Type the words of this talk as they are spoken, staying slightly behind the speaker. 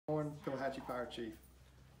Pelahatchie Fire Chief.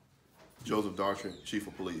 Joseph Darcher, Chief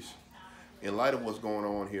of Police. In light of what's going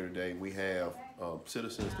on here today, we have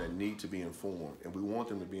citizens that need to be informed, and we want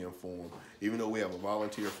them to be informed. Even though we have a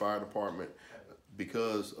volunteer fire department,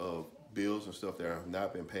 because of bills and stuff that have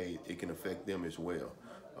not been paid, it can affect them as well.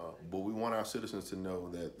 But we want our citizens to know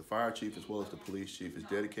that the fire chief as well as the police chief is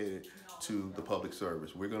dedicated to the public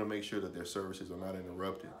service. We're going to make sure that their services are not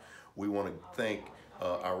interrupted. We want to thank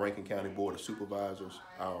our Rankin County Board of Supervisors,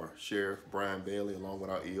 our Sheriff Brian Bailey, along with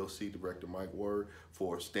our EOC Director Mike Word,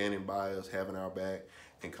 for standing by us, having our back,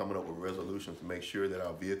 and coming up with resolutions to make sure that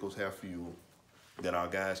our vehicles have fuel, that our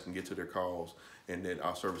guys can get to their calls, and that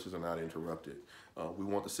our services are not interrupted. We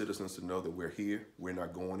want the citizens to know that we're here, we're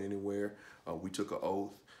not going anywhere. We took an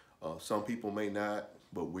oath. Some people may not,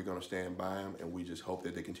 but we're going to stand by them, and we just hope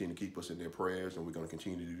that they continue to keep us in their prayers, and we're going to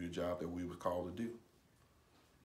continue to do the job that we were called to do.